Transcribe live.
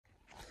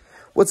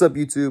What's up,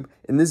 YouTube?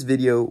 In this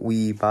video,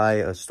 we buy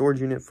a storage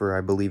unit for,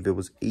 I believe it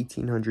was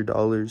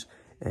 $1,800,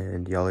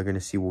 and y'all are going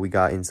to see what we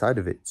got inside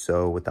of it.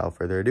 So without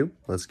further ado,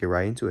 let's get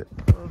right into it.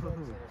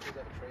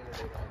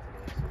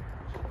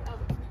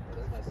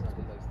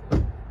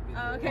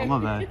 Oh, okay. Oh, my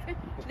bad.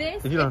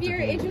 If you're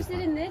interested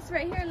in this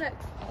right here, look.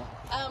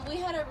 We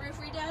had a roof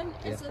redone,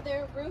 and so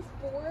they're roof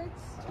boards.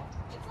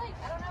 It's like,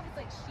 I don't know if it's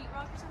like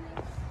sheetrock or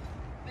something.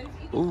 But if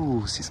you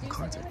Ooh, see some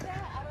cards right there.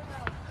 I don't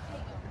know.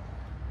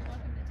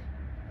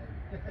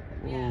 Take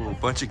them. Ooh, a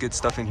bunch of good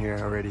stuff in here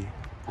already.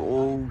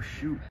 Oh,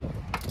 shoot.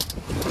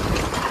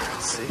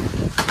 Let's see.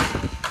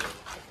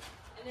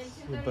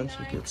 A bunch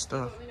of good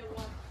stuff.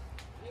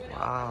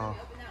 Wow.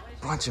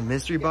 Bunch of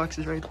mystery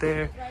boxes right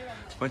there.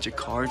 Bunch of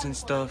cards and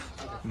stuff.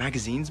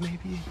 Magazines,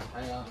 maybe?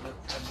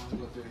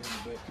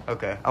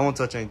 Okay, I won't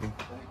touch anything.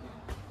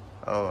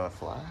 Oh, a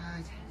flag.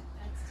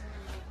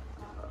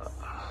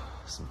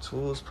 Some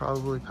tools,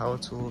 probably. Power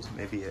tools.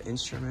 Maybe an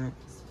instrument.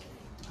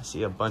 I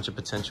see a bunch of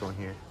potential in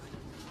here.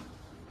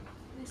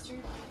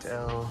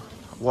 Dell.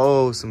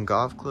 Whoa, some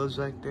golf clubs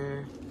right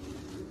there.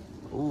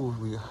 Ooh,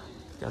 we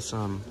got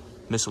some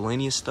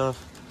miscellaneous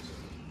stuff.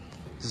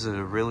 This is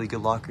a really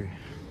good locker.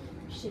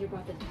 Should have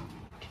brought the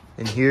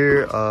In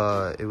here,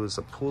 it was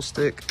a pool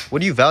stick. What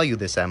do you value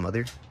this at,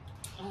 Mother?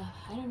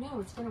 I don't know.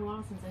 It's been a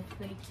while since I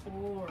played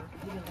pool or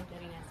even looked at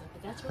any of that stuff.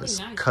 But that's really It's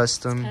nice.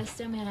 custom. It's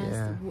custom. It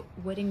has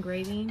wood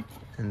engraving.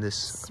 And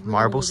this It's really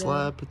marble good.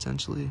 slab,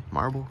 potentially.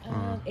 Marble?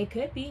 It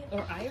could be.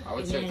 Or ivory. I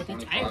would say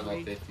 25,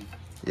 like 50.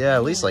 Yeah,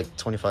 at least like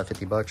 25,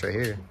 50 bucks right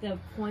here. The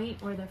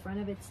point or the front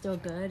of it's still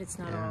good. It's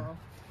not all.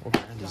 What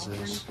brand is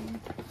this?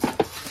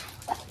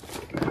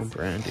 No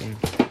branding.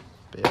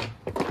 But yeah,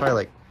 probably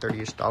like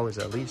 $30-ish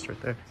at least right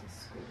there.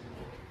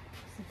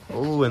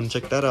 Oh, and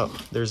check that out.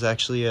 There's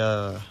actually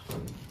a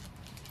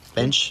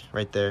bench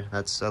right there.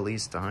 That's at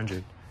least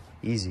 100.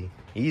 Easily.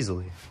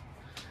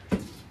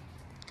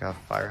 Got a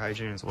fire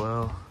hydrant as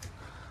well.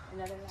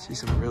 See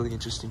some really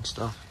interesting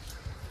stuff.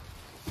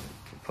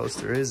 What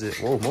poster is it?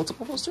 Whoa,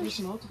 multiple posters? There's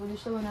multiple.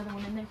 There's still another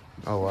one in there.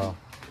 Oh, wow.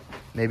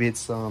 Maybe it's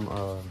some,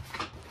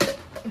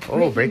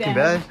 Breaking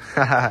Bad.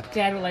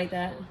 Dad would like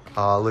that.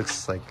 Oh, it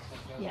looks like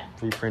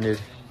reprinted.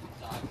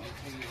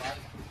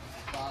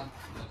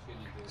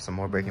 Some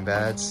more Breaking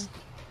Bads.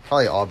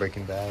 Probably all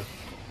Breaking Bad.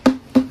 They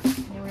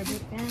were a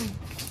big fan.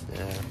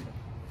 Yeah.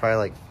 Probably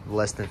like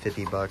less than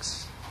 50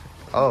 bucks.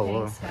 Oh,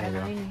 whoa.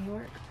 Skyline, New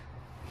York.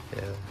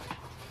 Yeah.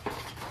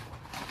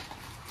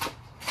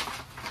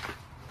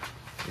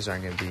 These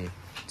aren't going to be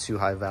too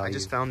high value. I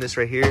just found this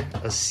right here.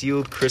 A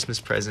sealed Christmas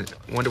present.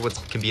 Wonder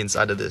what can be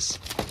inside of this.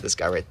 This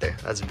guy right there.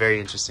 That's very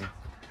interesting.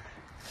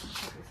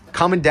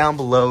 Comment down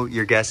below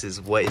your guesses.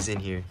 What is in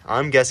here?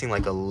 I'm guessing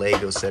like a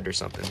Lego set or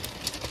something.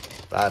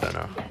 But I don't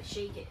know. You gotta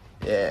shake it.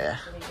 Yeah.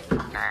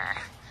 Nah.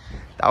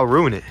 That'll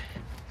ruin it.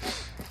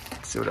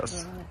 Let's see what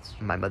else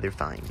my mother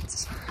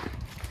finds.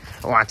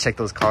 I want to check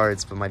those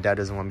cards, but my dad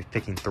doesn't want me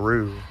picking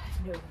through.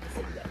 No,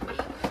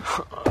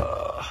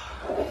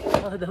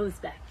 oh, those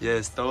back.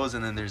 Yes, those,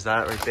 and then there's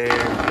that right there.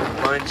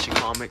 A bunch of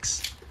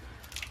comics.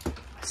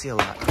 I see a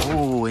lot.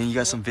 Oh, and you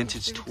got some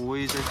vintage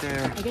toys right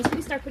there. I guess we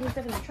can start putting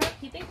stuff in the truck,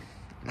 you think?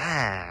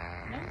 Nah.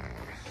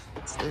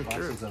 Stay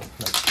true.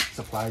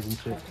 Supplies and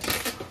shit.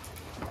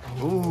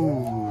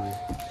 Ooh.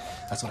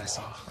 That's what I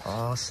saw.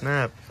 Oh,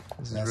 snap.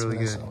 This is really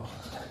good.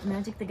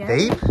 Magic the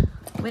Gathering. Babe?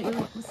 Wait,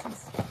 what's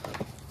this?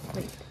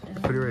 Wait.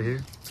 Put it right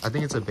here. I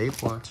think it's a Babe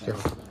watch. Yeah.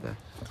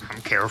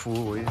 I'm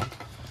careful. Wait.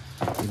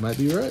 You might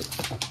be right.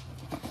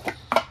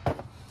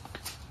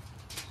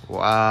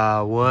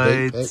 Wow, what?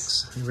 Babe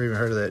X. Never even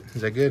heard of that.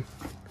 Is that good?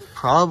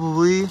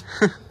 Probably.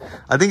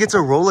 I think it's a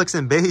Rolex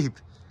and Babe.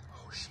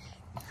 Oh, shit.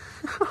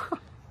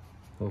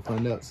 We'll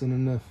find out soon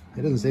enough.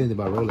 It doesn't say anything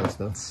about Rolex,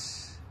 though.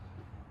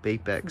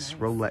 Babe X,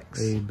 Rolex.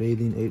 A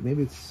bathing ape.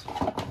 Maybe it's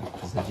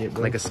legit,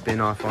 bro. Like a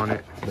spin-off on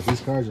it. But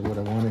these cards are what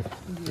I wanted.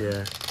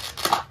 Yeah.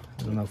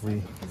 I don't know if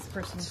we... This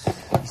person.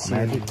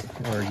 Magic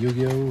or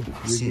Yu-Gi-Oh!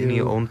 See any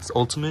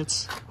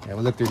Ultimates? Yeah,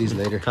 we'll look through these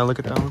later. Can I look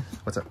at that one?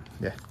 What's up?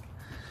 Yeah.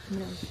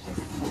 No.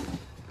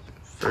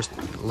 First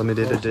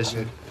limited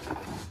edition.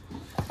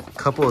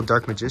 Couple of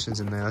Dark Magicians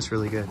in there. That's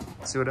really good.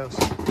 Let's see what else.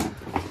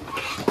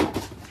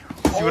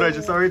 See what I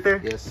just saw right there?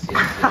 Yes,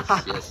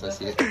 I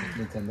see it.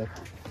 Nintendo.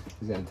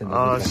 He's got Nintendo.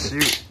 Oh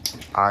shoot!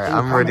 All right,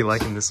 I'm already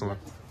liking this one.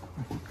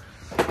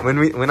 When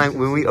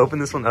we open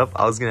this one up,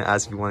 I was gonna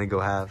ask if you want to go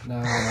half.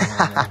 No.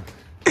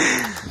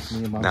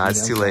 Nah,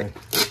 it's too late.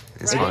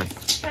 It's fine.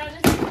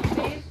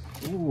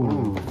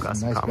 Ooh, got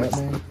some nice comics.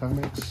 Batman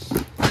comics.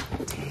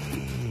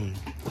 Dang.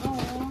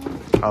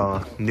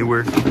 Oh,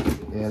 newer.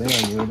 Yeah, they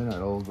are new. They're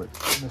not old, but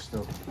they're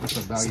still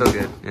valuable. Still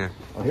good. Yeah.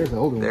 Oh, here's the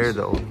older ones. They're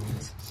the old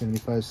ones.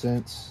 75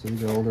 cents.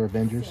 These are older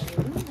Avengers.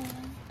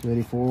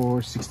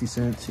 284, 60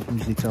 cents. You can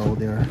usually tell how old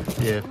they are.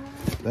 Yeah.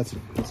 That's a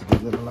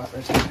good little lot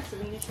right there.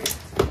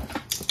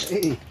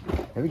 Hey,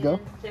 there we go.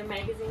 Their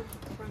magazine.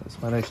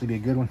 This might actually be a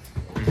good one.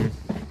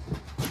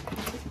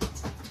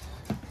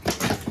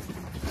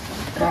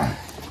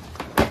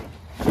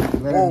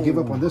 Let him give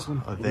up on this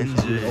one.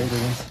 Avengers. Older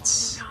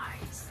ones.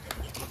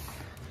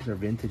 These are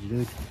vintage,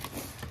 dude.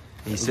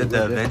 You said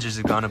the Avengers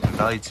have gone up in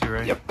value too,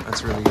 right? Yep.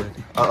 That's really good.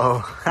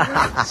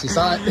 Uh-oh. She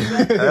saw it.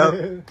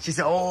 Yep. She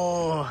said,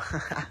 oh.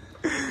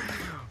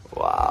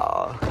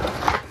 Wow.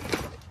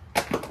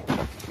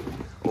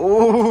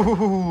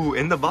 Oh,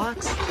 in the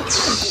box?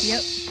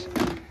 Yep.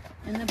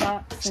 In the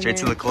box. Straight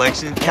to the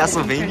collection.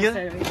 Castlevania?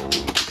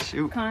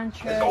 Shoot.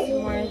 Contra, Super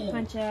Mario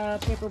Punch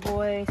Out,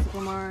 Paperboy,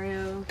 Super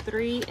Mario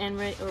 3, and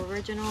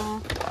original.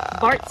 Wow.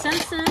 Bart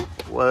Simpson.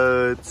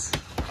 What?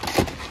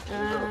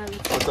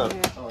 What's up?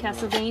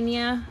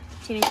 Castlevania,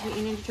 Teenage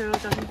Mutant Ninja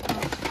Turtles,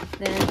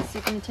 the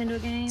Super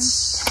Nintendo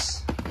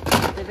games.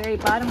 The very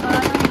bottom.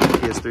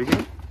 PS3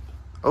 game?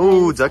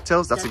 Oh,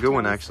 DuckTales? That's a good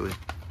one, actually.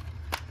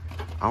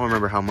 I don't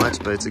remember how much,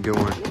 but it's a good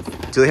one.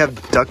 Do they have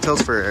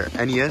DuckTales for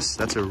NES?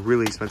 That's a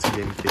really expensive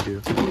game if they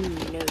do.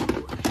 No.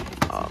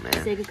 Oh, man.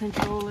 Sega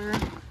controller.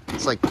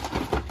 It's like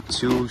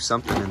 2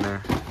 something in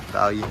there.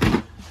 Value.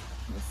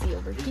 Let's see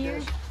over here.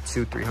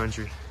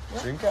 200-300.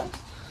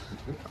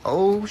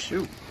 Oh,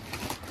 shoot.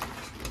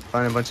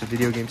 Find a bunch of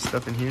video game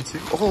stuff in here, too.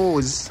 Oh,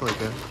 is this like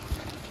a...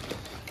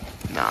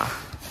 Nah.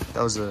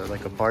 That was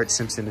like a Bart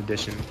Simpson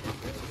edition.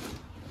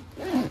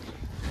 You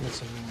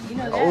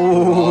know that?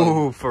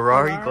 Oh,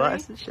 Ferrari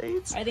glasses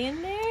shades? Are they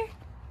in there?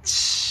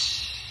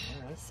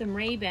 Some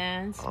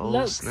Ray-Bans. Oh,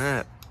 Lokes.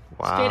 snap.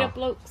 Wow. Straight up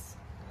Lokes.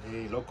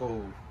 Hey,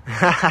 loco.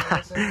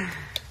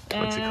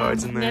 Bunch of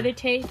cards in there. Another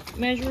tape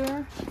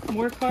measurer.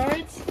 More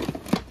cards.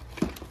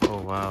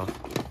 Oh, wow.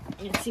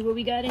 Let's see what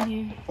we got in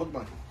here.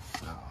 Pokemon.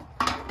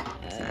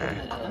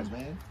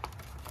 Man.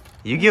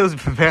 Yu-Gi-Oh's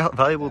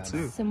valuable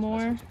too. Some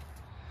more.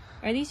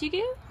 Are these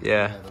Yu-Gi-Oh?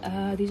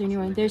 Yeah. These are new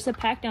ones. There's a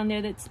pack down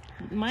there that's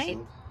might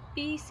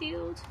be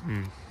sealed.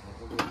 Mm.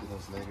 We'll go to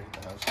those later at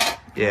the house.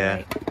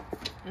 Yeah.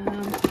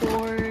 Right.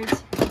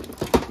 Cords.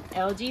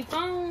 LG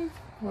phone.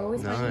 We're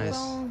always buying Nice.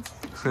 phones.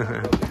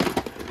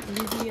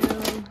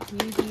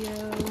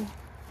 Yu-Gi-Oh.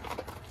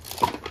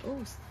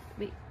 Oh,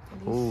 wait.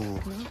 Ooh. No?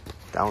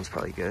 That one's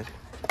probably good.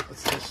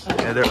 What's this?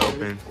 Yeah, they're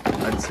open.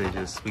 I'd say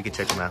just, we could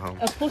check them at home.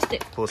 A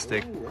post-it. Pull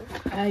stick.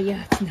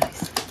 Yeah, it's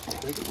nice.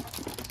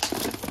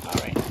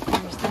 Alright,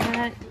 there's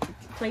that.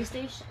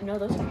 PlayStation. No,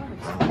 those are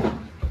cards.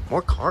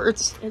 More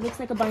cards? It looks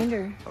like a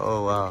binder.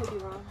 Oh, wow. Could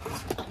be wrong.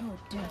 Oh,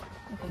 damn.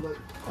 Okay.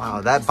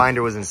 Wow, that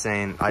binder was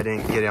insane. I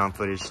didn't get it on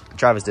footage.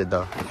 Travis did,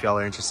 though, if y'all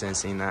are interested in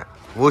seeing that.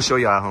 We'll show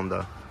you at home,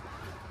 though.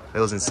 It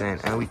was insane.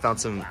 And we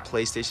found some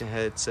PlayStation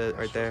headset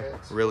right there.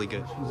 Really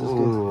good.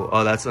 Ooh,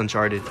 oh, that's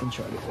Uncharted.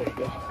 Uncharted, there you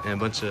go. And a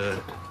bunch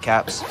of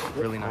caps.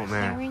 Really nice. Oh,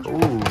 man.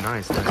 Ooh,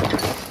 nice.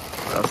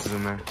 What else is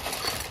in there?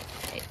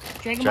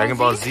 Dragon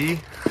Ball Z?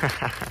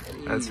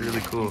 That's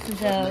really cool.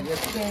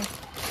 This is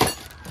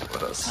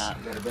What else?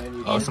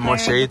 Oh, some more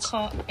shades.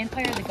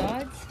 Empire of the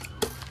Gods.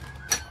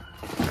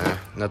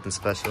 Nothing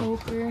special.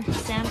 Poker.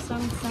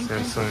 Samsung something.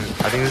 Samsung.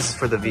 I think this is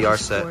for the VR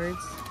set. Boards.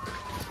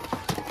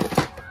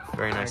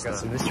 Very nice. Got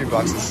some mystery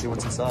boxes to see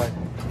what's inside.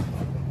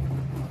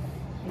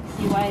 Let's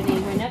see why they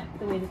went up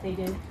the way that they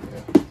did.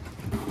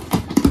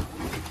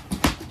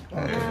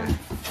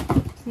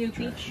 New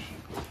peach.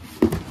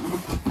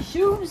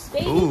 Shoes,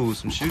 baby. Ooh,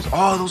 some shoes.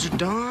 Oh, those are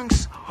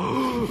dunks.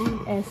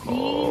 SDs.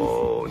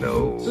 Oh,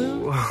 no.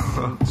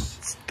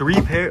 It's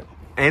 3 pair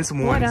and some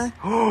Hold ones. on.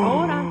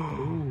 Hold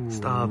on.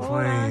 Stop Hold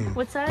playing. on.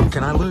 What size?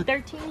 Can I look?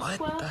 13, What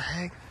 12. the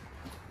heck?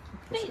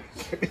 Wait.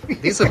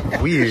 These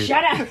look weird.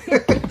 Shut up.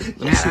 Let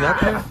me see that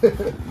pair.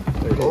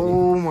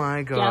 Oh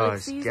my gosh.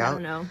 Galaxies? I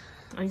don't know.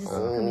 I'm just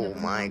Oh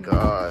my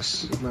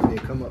gosh. This might be a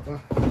come up, huh?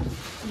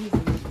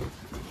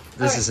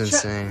 This is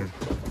insane.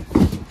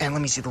 And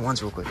let me see the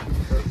ones real quick.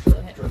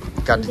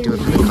 Got to do it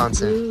for the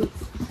content.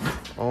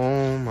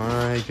 Oh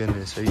my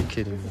goodness. Are you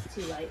kidding me?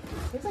 Too light.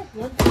 There's like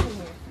one thing in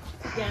here.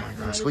 Yeah. Oh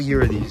my gosh, what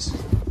year are these?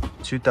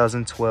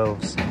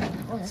 2012s.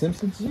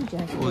 Simpsons?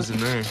 What was in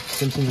there?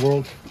 Simpsons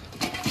World.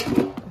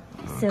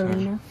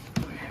 Selena.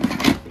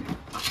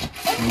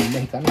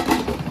 Mexicano.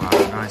 Wow,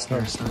 nice.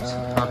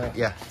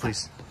 Yeah,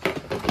 please.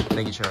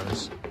 Thank you,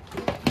 Travis.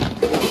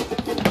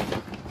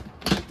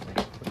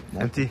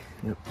 Empty?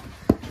 Yep.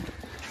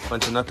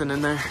 Bunch of nothing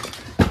in there?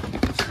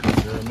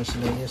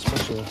 Miscellaneous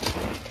special.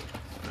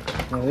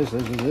 No, there's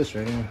this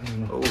right here.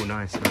 Oh,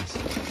 nice.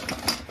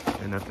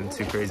 And nothing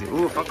too crazy.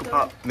 Ooh, Funko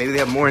Pop. Maybe they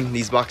have more in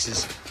these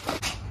boxes.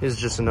 Here's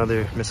just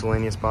another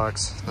miscellaneous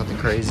box. Nothing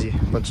crazy.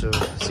 Bunch of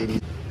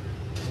CDs.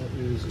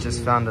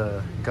 Just found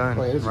a gun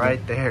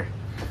right there.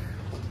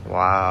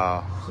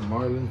 Wow. Some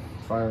Marlin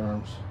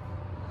firearms.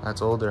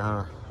 That's older,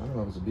 huh? I don't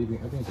know if it's a BB.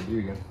 I think it's a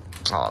BB gun.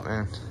 Oh,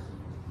 man.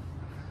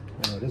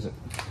 No, it isn't.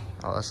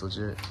 Oh, that's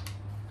legit.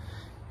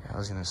 Yeah, I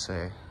was gonna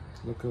say.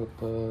 Look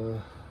up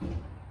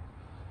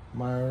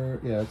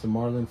yeah, it's a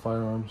Marlin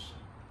firearms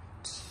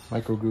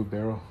micro groove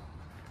barrel.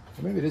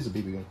 Or maybe it is a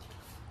BB gun.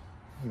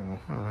 I don't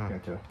know.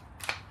 Can't tell.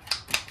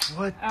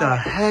 What the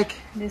heck?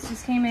 This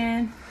just came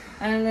in.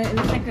 It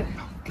looks like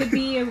could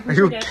be a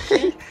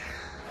reproduction.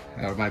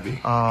 It might be.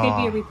 Could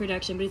be a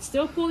reproduction, but it's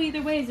still cool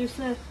either way. There's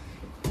a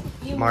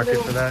Market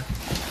for that?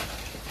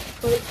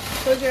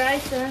 Close your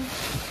eyes, son.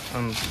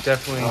 I'm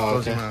definitely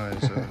closing my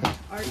eyes.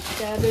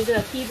 There's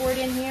a keyboard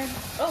in here.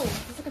 Oh,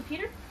 is this a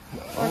computer?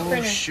 Oh,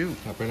 printer. shoot.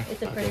 A printer?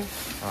 It's a printer.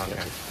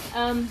 Okay.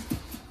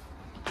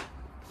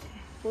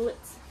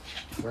 Bullets.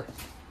 Where?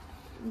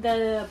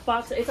 The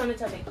box, it's on the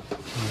tubing.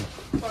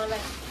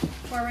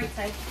 Far right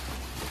side.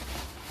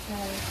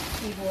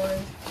 Keyboard.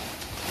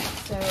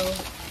 So,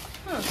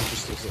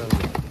 Interesting stuff.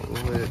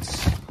 Bullets.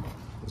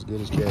 As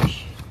good as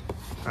cash.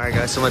 Alright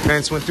guys, so my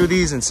parents went through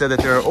these and said that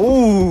they're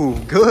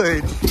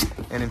good.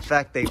 And in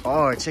fact they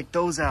are. Check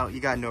those out.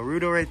 You got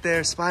Naruto right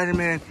there,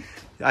 Spider-Man,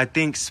 I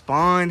think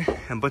Spawn,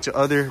 and a bunch of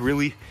other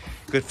really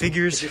good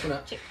figures.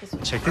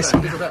 Check this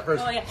one out.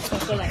 oh yeah,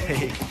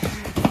 Hey.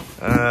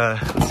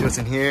 Let's see what's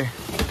in here.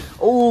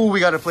 Oh, we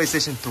got a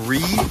PlayStation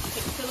 3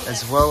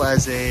 as well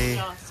as a,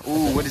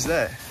 what is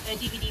that? A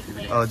DVD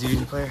player. Oh,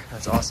 DVD player?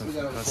 That's awesome.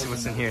 Let's see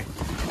what's in here.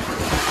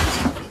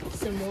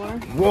 Some more.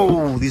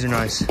 Whoa, these are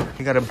nice.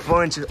 We got a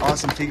bunch of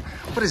awesome figures.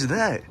 What is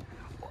that?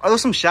 Are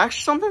those some shacks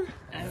or something?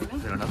 I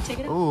don't know. Take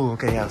it out. Oh,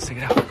 okay, yeah, let's take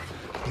it out.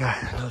 We got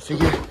another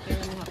figure.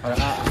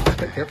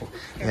 Be careful.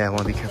 Yeah, I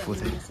want to be careful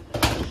with it.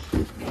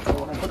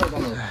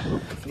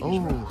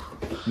 Oh,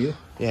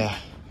 yeah.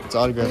 It's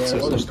autographed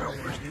too.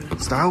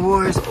 Star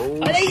Wars.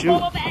 Oh,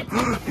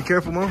 shoot. Be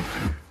careful, Mom.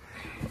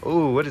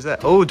 Oh, what is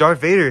that? Oh,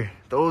 Darth Vader.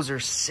 Those are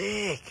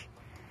sick.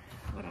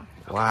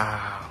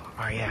 Wow.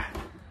 Oh, yeah.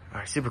 All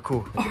right, super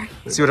cool.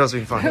 Let's see what else we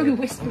can find.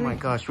 Oh my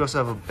gosh, we also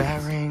have a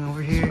Batarang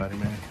over here.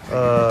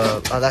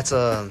 That's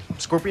a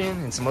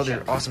Scorpion and some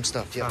other awesome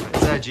stuff. Yeah,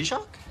 is that a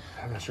G-Shock?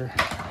 I'm not sure.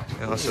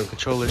 And also a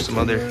controller, some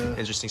other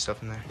interesting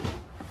stuff in there.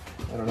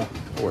 I don't know.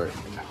 I'll wear it.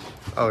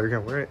 Oh, you're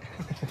gonna wear it?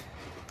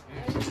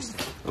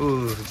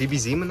 Ooh,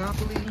 DBZ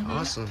Monopoly?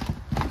 Awesome.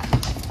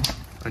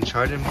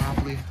 Uncharted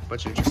Monopoly,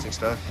 bunch of interesting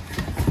stuff.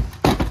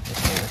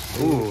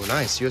 Ooh,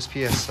 nice.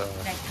 USPS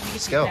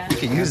scale. You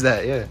can use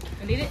that, yeah.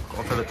 Leave it.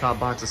 Go for the top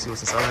box, let's see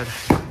what's inside.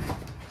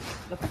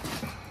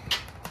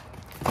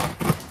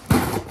 Alright,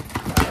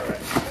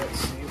 let's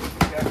see what we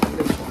got in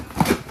this one.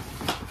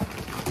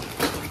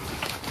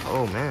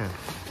 Oh man.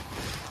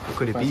 What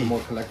could it Find some be?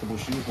 more collectible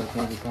shoes like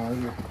one we found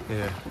earlier.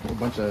 Yeah. A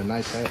bunch of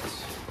nice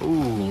hats.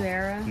 Ooh. New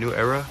era. New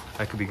era?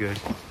 That could be good.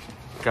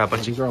 Got a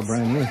bunch These of are all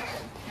brand new.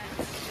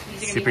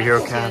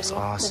 superhero caps.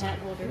 Awesome.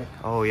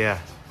 Oh yeah.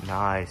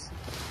 Nice.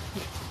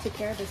 Took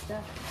care of this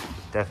stuff.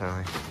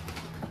 Definitely.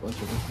 A bunch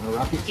of them.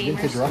 Rockets,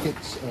 vintage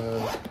rockets.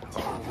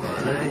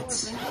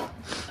 What?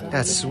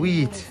 That's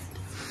sweet.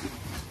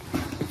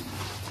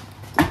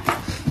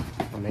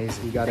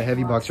 Amazing. You got a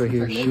heavy box right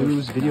here.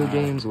 Shoes, video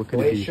games. What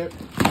could it be? Yeah.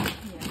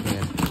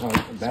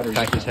 Batteries.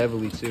 Packaged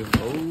heavily too.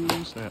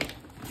 Oh snap.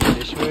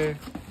 Dishware.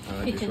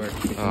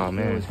 Oh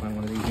man. Always find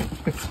one of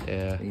these.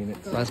 Yeah.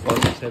 Last box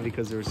was heavy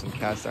because there was some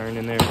cast iron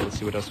in there, but let's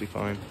see what else we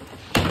find.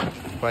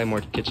 Probably more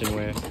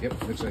kitchenware.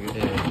 Yep, looks like it.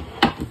 Yeah.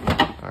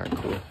 Alright,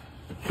 cool.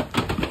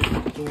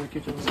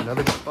 There's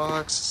another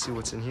box. Let's see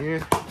what's in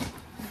here.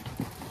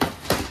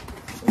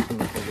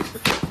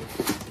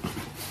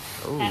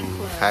 Oh,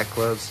 hat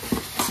clubs.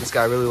 This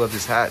guy really loved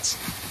his hats.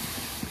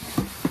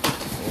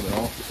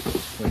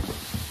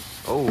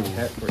 Oh,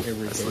 that's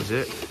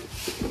legit.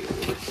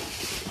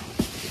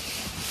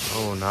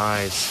 Oh,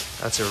 nice.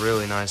 That's a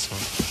really nice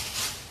one.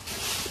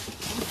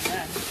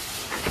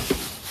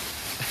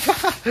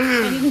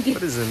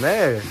 What is in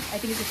there? I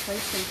think it's a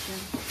PlayStation.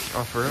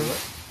 Oh, for real?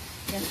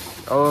 Yeah.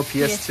 Oh,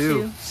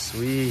 PS2.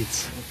 Sweet.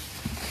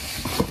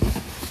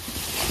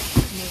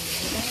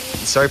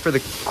 Sorry for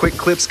the quick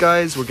clips,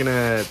 guys. We're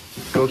gonna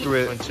go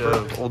through a bunch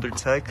of older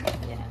tech.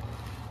 Yeah.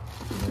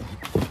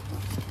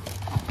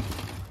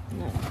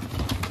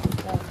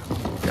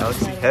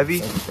 Galaxy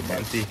heavy,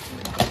 empty.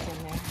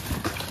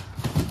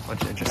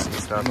 Bunch of interesting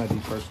stuff. That might be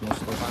personal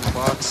stuff.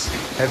 Box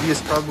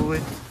heaviest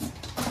probably.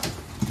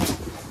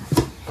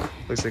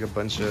 Looks like a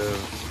bunch of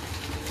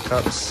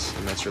cups,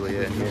 and that's really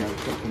it in here.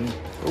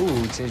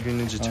 Ooh, Teenage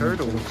Mutant Ninja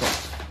Turtle.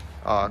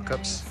 Aw,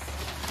 cups.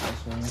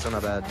 Still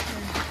not bad. I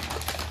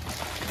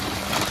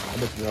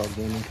bet they're all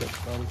gaming cups,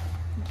 probably.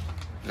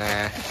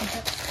 Nah,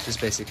 just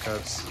basic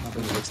cups.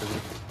 From the looks of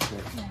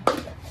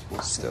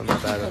it. Still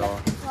not bad at all.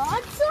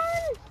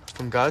 Godson?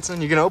 From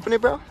Godson? You gonna open it,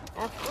 bro?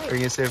 Or are you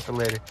gonna save it for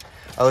later?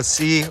 Let's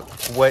see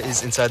what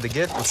is inside the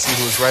gift. Let's see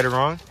who was right or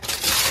wrong.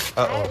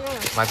 Uh-oh.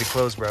 Might be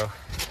closed, bro.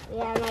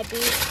 Yeah, it might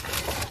be.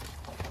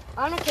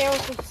 I don't care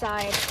what's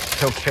inside.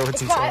 Don't care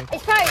what's inside?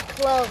 It's probably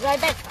closed. I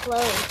bet it's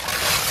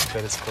closed. I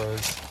bet it's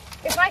closed.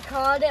 If I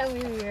called it, I'm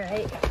going to be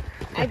right.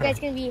 I bet it's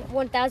going to be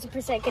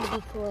 1,000% going to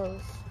be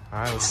closed.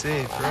 Alright, let's see.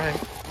 If you're right.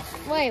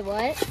 Wait,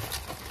 what?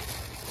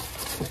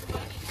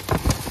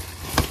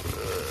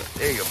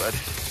 There you go, bud.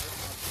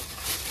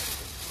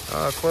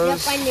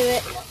 Closed. Yep, I knew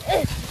it.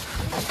 It's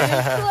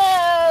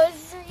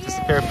closed. Just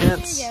a pair of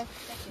pants. Yeah.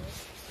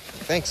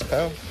 Thanks,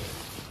 pal.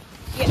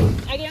 Yeah,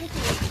 I get them.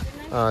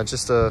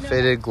 Just a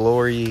faded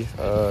glory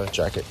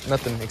jacket.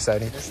 Nothing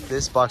exciting.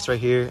 This box right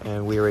here,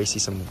 and we already see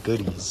some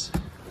goodies.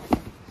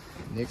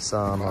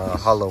 Some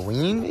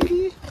Halloween,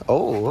 maybe?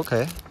 Oh,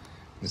 okay.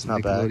 It's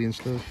not bad.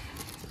 Stuff.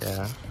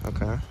 Yeah,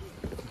 okay.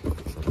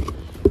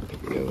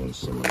 The other one's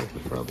similar.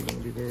 Probably going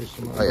to be very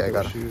similar. Oh, yeah, I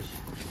got it. Shoes.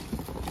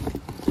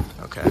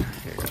 Okay,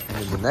 here you go.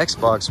 And in the next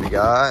box, we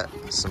got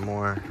some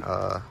more,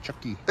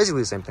 Chucky.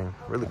 basically the same thing.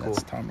 Really cool.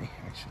 That's Tommy,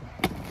 actually.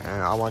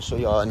 And I want to show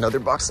y'all another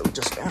box that we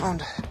just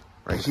found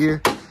right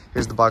here.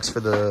 Here's the box for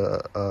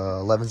the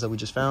 11s that we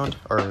just found,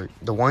 or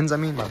the ones, I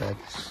mean, my bad.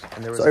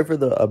 And there was sorry for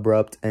the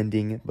abrupt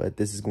ending, but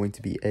this is going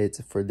to be it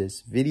for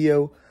this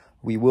video.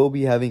 We will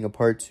be having a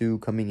part 2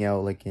 coming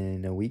out like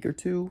in a week or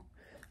two.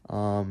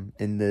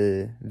 In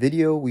the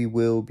video, we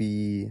will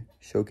be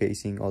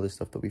showcasing all the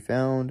stuff that we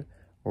found,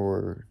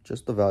 or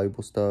just the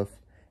valuable stuff.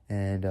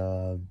 And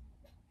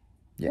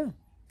yeah,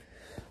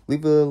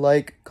 leave a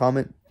like,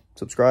 comment,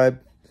 subscribe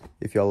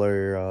if y'all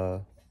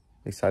are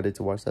excited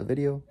to watch that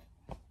video.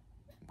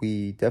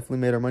 We definitely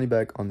made our money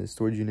back on this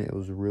storage unit. It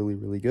was really,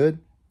 really good.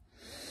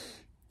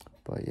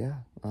 But yeah,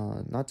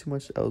 not too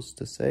much else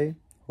to say.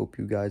 Hope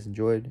you guys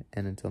enjoyed,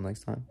 and until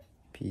next time,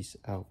 peace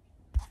out.